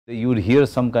You would hear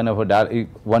some kind of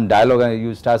one dialogue and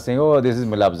you start saying, oh, this is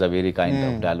Milap Zaveri kind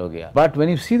of dialogue. Yeah. But when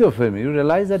you see the film, you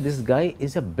realize that this guy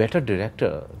is a better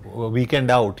director. Weekend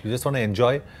out, you just want to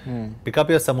enjoy, pick up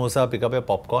your samosa, pick up your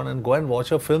popcorn and go and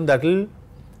watch a film that will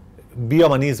be your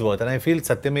money's worth. And I feel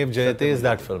Satyamev Jayate is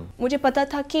that film. मुझे पता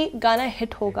था कि गाना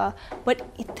hit होगा, but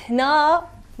इतना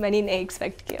मैंने नहीं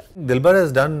expect किया. Dilbar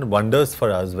has done wonders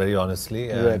for us, very honestly.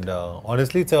 And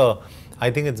honestly, I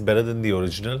think it's better than the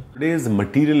original. Today's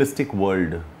materialistic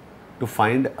world, to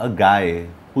find a guy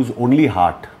whose only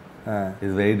heart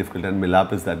is very difficult, and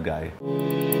Milap is that guy.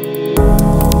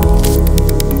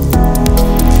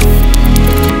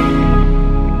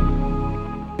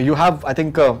 You have, I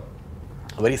think, a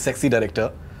very sexy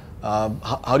director.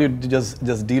 How do you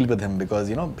just deal with him? Because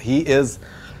he is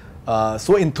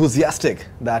so enthusiastic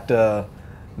that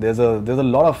there's a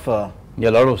lot of a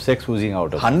lot of sex oozing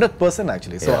out of 100%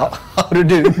 actually. So how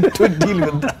did you deal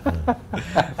with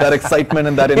that excitement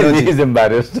and that energy? He's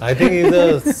embarrassed. I think he's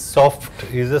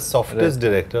the softest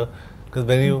director. Because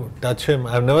when you touch him,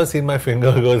 I've never seen my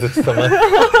finger go to someone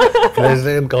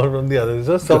and come from the other. He's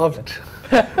so soft.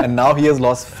 And now he has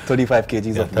lost 35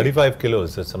 kgs of 35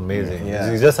 kilos. It's amazing.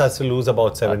 He just has to lose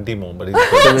about 70 more. But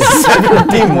he's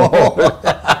 70 more.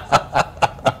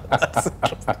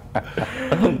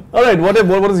 All right. What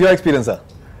is your experience, sir?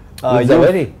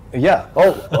 Zaveri? Yeah.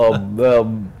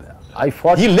 I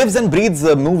fought. He lives and breathes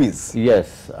movies.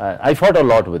 Yes, I fought a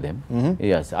lot with him.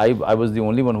 Yes, I was the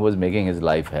only one who was making his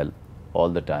life hell all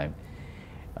the time.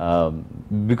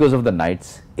 Because of the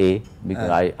nights, because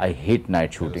I hate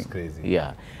night shooting. That's crazy.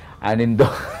 Yeah, and in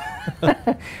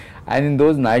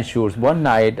those night shoots, one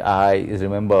night I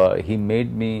remember he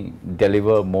made me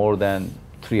deliver more than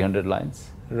 300 lines.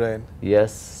 Right.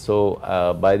 Yes. So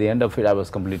by the end of it, I was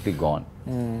completely gone.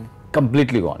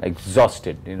 Completely gone,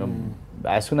 exhausted.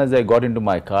 As soon as I got into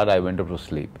my car, I went up to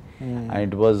sleep, and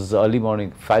it was early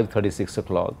morning, 5:30, 6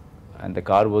 o'clock, and the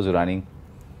car was running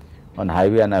on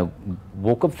highway, and I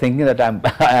woke up thinking that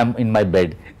I am in my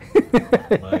bed.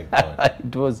 My God.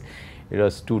 it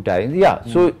was too tiring. Yeah.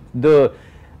 So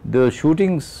the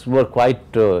shootings were quite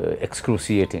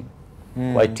excruciating,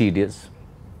 quite tedious,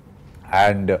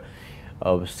 and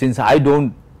since I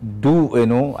don't do,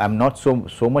 I'm not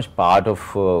so much part of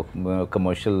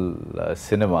commercial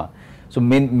cinema. So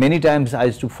many times I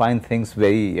used to find things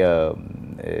very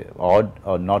odd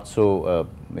or not so,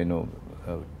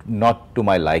 not to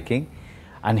my liking.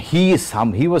 And he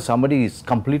was somebody who's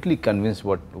completely convinced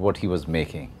what he was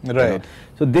making. Right.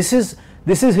 So this is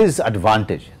his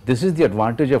advantage. This is the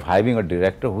advantage of having a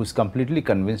director who's completely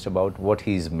convinced about what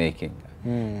he is making.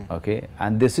 Okay,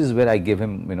 and this is where I give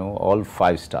him, all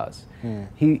 5 stars.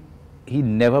 He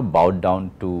never bowed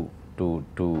down to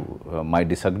my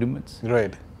disagreements,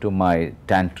 right, to my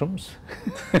tantrums,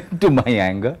 to my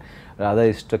anger. Rather,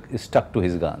 he stuck to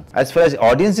his guns. As far as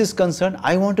audience is concerned,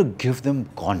 I want to give them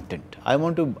content. I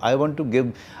want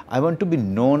to be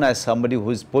known as somebody who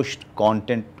has pushed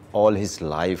content all his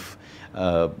life.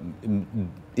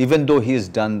 Even though he has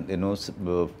done,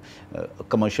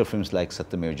 commercial films like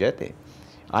Satyamev Jayate,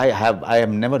 I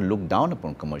have never looked down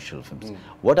upon commercial films.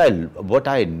 What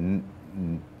I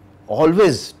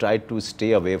always try to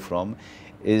stay away from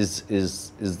is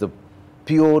the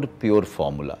pure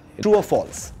formula. True or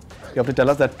false? You have to tell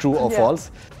us that true or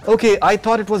false. Okay, I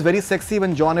thought it was very sexy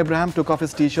when John Abraham took off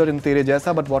his t-shirt in Tere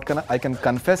Jaisa, but what I can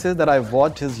confess is that I've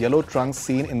watched his yellow trunks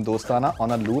scene in Dostana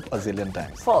on a loop a zillion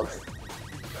times. False.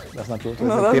 That's not true.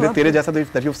 No, Tere Jaisa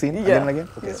that you've seen again and again?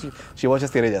 Okay, she watches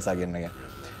Tere Jaisa again and again.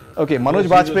 Okay, Manoj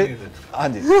Bajpayee.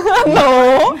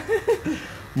 No.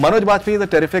 Manoj Bajpayee is a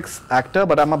terrific actor,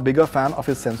 but I'm a bigger fan of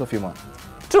his sense of humor.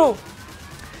 True.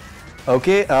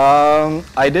 Okay,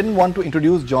 I didn't want to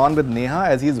introduce John with Neha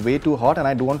as he's way too hot and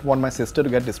I don't want my sister to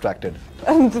get distracted.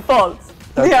 False.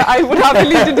 Okay. Yeah, I would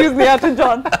happily introduce Neha to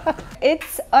John.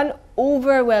 It's an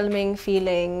overwhelming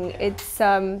feeling. It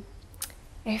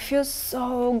feels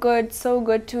so good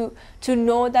to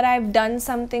know that I've done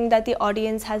something that the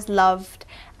audience has loved,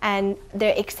 and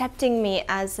they're accepting me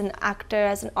as an actor,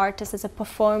 as an artist, as a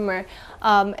performer,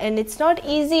 and it's not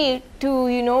easy to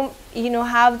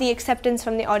have the acceptance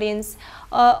from the audience.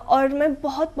 और मैं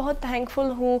बहुत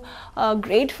thankful हूँ,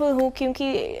 grateful हूँ, क्योंकि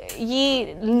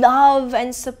ये love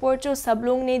and support जो सब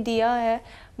लोग ने दिया है,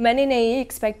 मैंने नहीं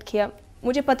expect किया.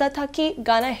 मुझे पता था कि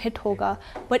गाना हिट होगा,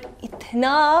 but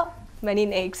इतना मैंने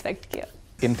नहीं expect किया.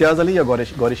 इम्तियाज अली या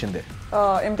गौरी शिंदे?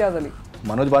 इम्तियाज अली.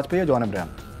 मनोज बाजपेयी या John Abraham?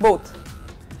 Both.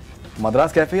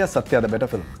 Madras Cafe या Satya, the better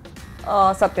film?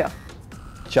 Satya.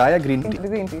 Chai या green tea?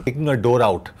 Green tea. Taking a door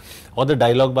out, or the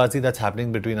dialogue bazi that's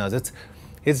happening between us.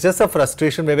 It's just a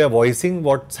frustration where we are voicing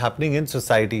what's happening in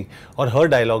society, or her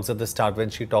dialogues at the start when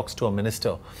she talks to a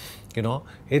minister. You know,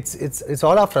 it's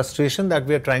all our frustration that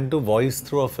we are trying to voice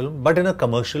through a film, but in a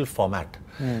commercial format.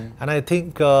 And I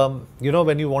think, you know,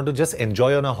 when you want to just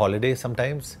enjoy on a holiday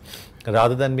sometimes,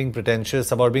 rather than being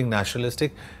pretentious about being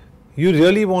nationalistic, you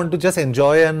really want to just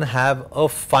enjoy and have a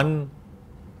fun,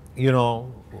 you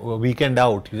know, weekend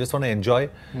out. You just want to enjoy,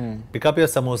 pick up your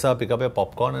samosa, pick up your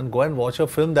popcorn and go and watch a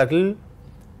film that will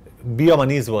be your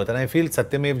money's worth. And I feel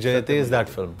Satyamev Jayate is that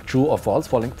film. True or false?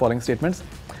 Following statements.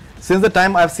 Since the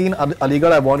time I've seen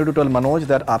Aligarh, I wanted to tell Manoj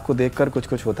that आपको देखकर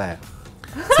कुछ होता है.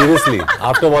 Seriously,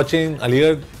 after watching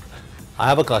Aligarh, I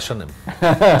have a crush on him.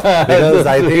 Because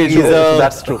I think he's a...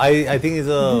 That's true. I think he's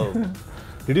a...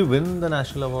 Did you win the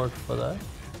national award for that,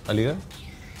 Aligarh?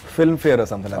 Filmfare or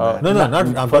something like that. No,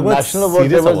 not for national award.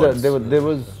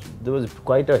 There was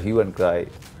quite a hue and cry.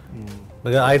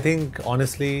 Because I think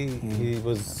honestly, he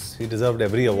deserved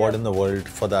every award in the world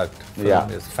for that film. Yeah.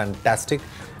 It's fantastic,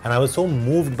 and I was so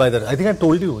moved by that. I think I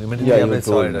told you immediately Yeah, when I you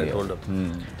saw told it. me, I yeah. told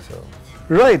him. So.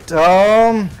 Right.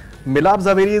 Milap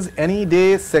Zaveri is any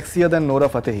day sexier than Nora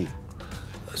Fatehi.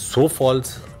 So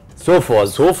false. So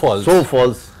false. So false. So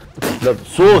false.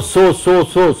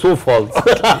 So false.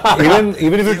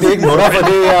 even if you take Nora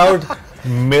Fatehi out,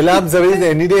 Milap Zaveri is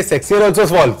any day sexier also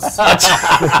false.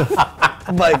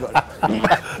 My God.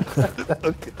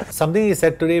 Okay. Something he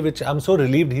said today, which I'm so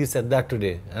relieved he said that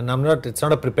today, and it's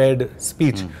not a prepared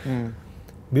speech.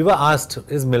 We were asked,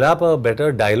 is Milap a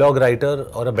better dialogue writer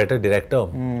or a better director?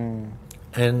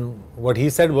 And what he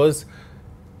said was,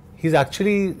 he's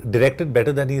actually directed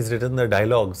better than he's written the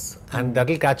dialogues, and that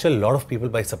will catch a lot of people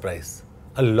by surprise.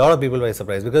 A lot of people by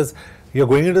surprise, because you're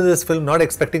going into this film not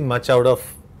expecting much out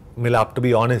of Milap, to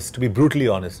be honest, to be brutally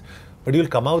honest. But you'll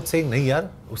come out saying, nahi yaar,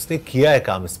 usne kiya hai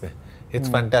kaam isme. It's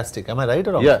fantastic. Am I right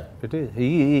or wrong? Yeah, it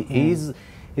is.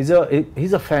 He's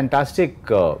a fantastic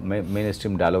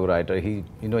mainstream dialogue writer. He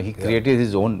created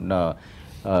his own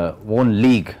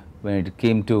league when it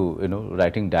came to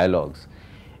writing dialogues.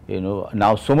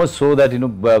 Now so much so that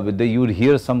you would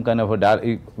hear some kind of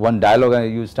one dialogue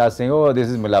and you start saying, oh, this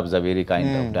is Milap Zaveri kind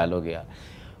of dialogue here.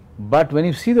 But when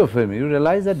you see the film, you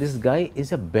realize that this guy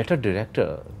is a better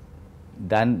director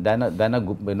than a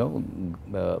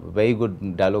very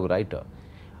good dialogue writer.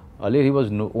 Earlier he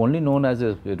was only known as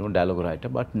a dialogue writer,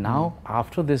 but now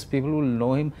after this people will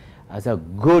know him as a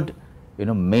good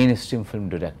mainstream film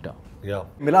director. Yeah.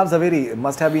 Milap Zaveri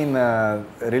must have been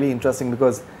really interesting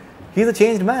because he's a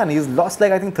changed man. He's lost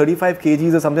like I think 35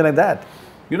 kgs or something like that.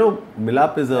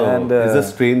 Milap is a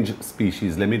strange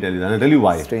species. Let me tell you, and I'll tell you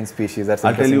why. Strange species. That's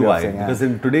I'll tell you why. Saying, because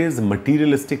in today's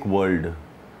materialistic world,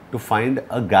 to find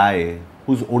a guy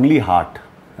whose only heart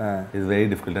is very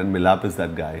difficult, and Milap is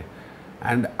that guy.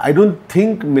 And I don't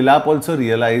think Milap also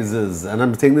realizes, and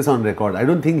I'm saying this on record, I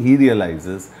don't think he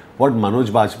realizes what Manoj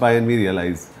Bajpayee and me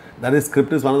realize, that his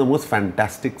script is one of the most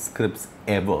fantastic scripts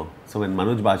ever. So when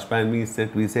Manoj Bajpayee and me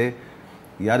sit, we say,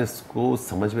 यार इसको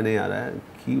समझ में नहीं आ रहा है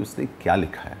कि उसने क्या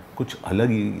लिखा है, कुछ अलग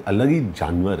ही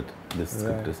जानवर this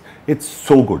script is. It's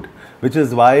so good, which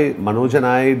is why Manoj and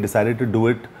I decided to do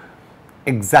it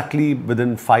exactly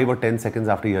within 5 or 10 seconds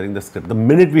after hearing the script. The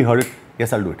minute we heard it,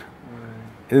 yes, I'll do it.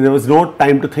 There was no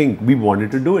time to think. We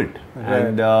wanted to do it,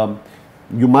 and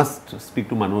you must speak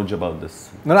to Manoj about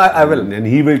this. No, I will, and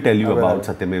he will tell you about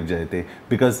Satyamev Jayate,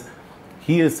 because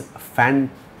he is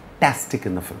fantastic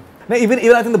in the film. No, even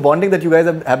I think the bonding that you guys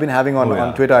have been having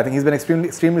on Twitter, I think he's been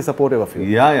extremely supportive of you.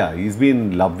 Yeah, he's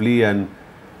been lovely, and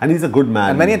he's a good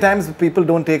man. And many times people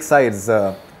don't take sides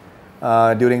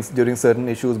during certain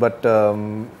issues, but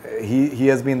he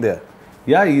has been there.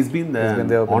 Yeah, he's been there. He's been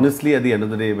there. Honestly, at the end of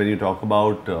the day, when you talk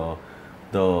about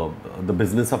the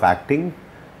business of acting,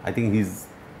 I think he's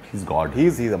God.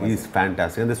 He's amazing. He's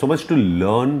fantastic, and there's so much to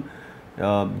learn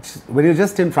when you're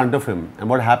just in front of him. And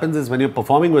what happens is when you're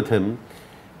performing with him,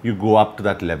 you go up to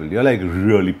that level. You're like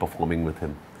really performing with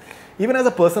him. Even as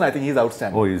a person, I think he's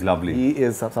outstanding. Oh, he's lovely. He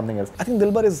is something else. I think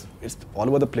Dilbar it's all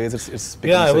over the place. It's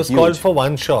I was called for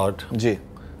one shot. Ji.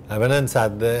 I went and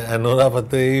sat there, and Nora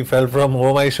Fatehi fell from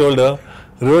over my shoulder,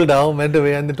 rolled down, went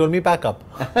away, and they told me pack up.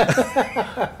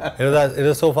 It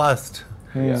was so fast.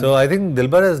 Yeah. So I think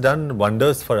Dilbar has done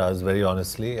wonders for us, very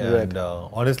honestly. And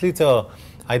honestly,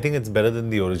 I think it's better than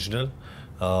the original.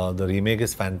 The remake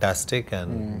is fantastic,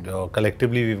 and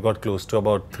collectively we've got close to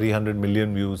about 300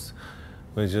 million views,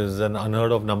 which is an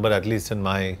unheard of number, at least in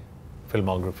my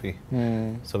filmography.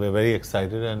 So we're very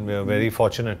excited and we're very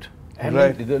fortunate. And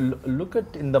look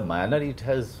at in the manner it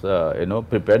has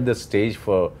prepared the stage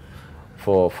for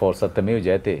Satyamev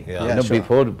Jayate. Yeah.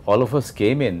 Before all of us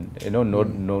came in,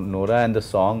 Nora and the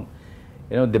song,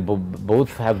 you know, they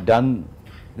both have done,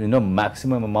 you know,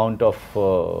 maximum amount of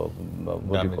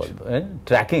what do you call it?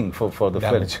 Tracking for the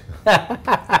Damage. film.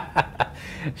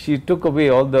 She took away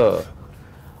all the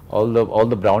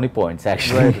brownie points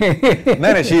actually. Right.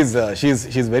 No, she's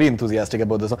very enthusiastic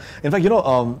about this song. In fact, you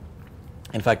know,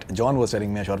 in fact, John was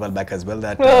telling me a short while back as well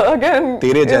that Again,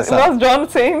 Tere Jaisa. was John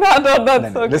saying that or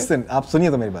that's okay? Listen, आप सुनिए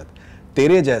तो मेरी बात.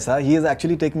 Tere Jaisa, he is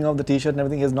actually taking off the t-shirt and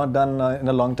everything. He has not done in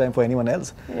a long time for anyone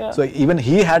else. Yeah. So even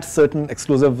he had certain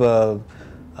exclusive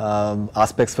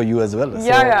aspects for you as well. Yeah, so,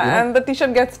 yeah, you know, and the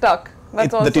t-shirt gets stuck.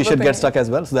 That's also the t-shirt thing. gets stuck as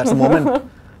well. So that's a moment.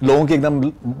 लोगों की एकदम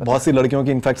बहुत सी लड़कियों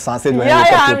की in fact सांसें जो हैं Yeah,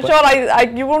 ऊपर yeah, के I'm ऊपर.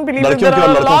 sure. You won't believe it. लड़कियों There की are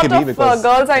और a लड़कों lot की भी, of because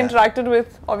girls I yeah. interacted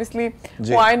with, obviously,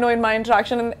 ji. who I know in my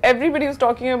interaction, and everybody was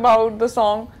talking about the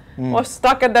song was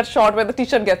stuck at that shot where the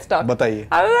t-shirt gets stuck. बताइए.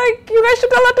 I was like, you guys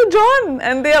should tell that to John.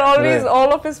 And they are always, Right.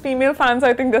 all of his female fans,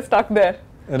 I think they're stuck there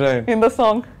Right. in the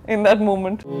song, in that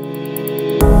moment.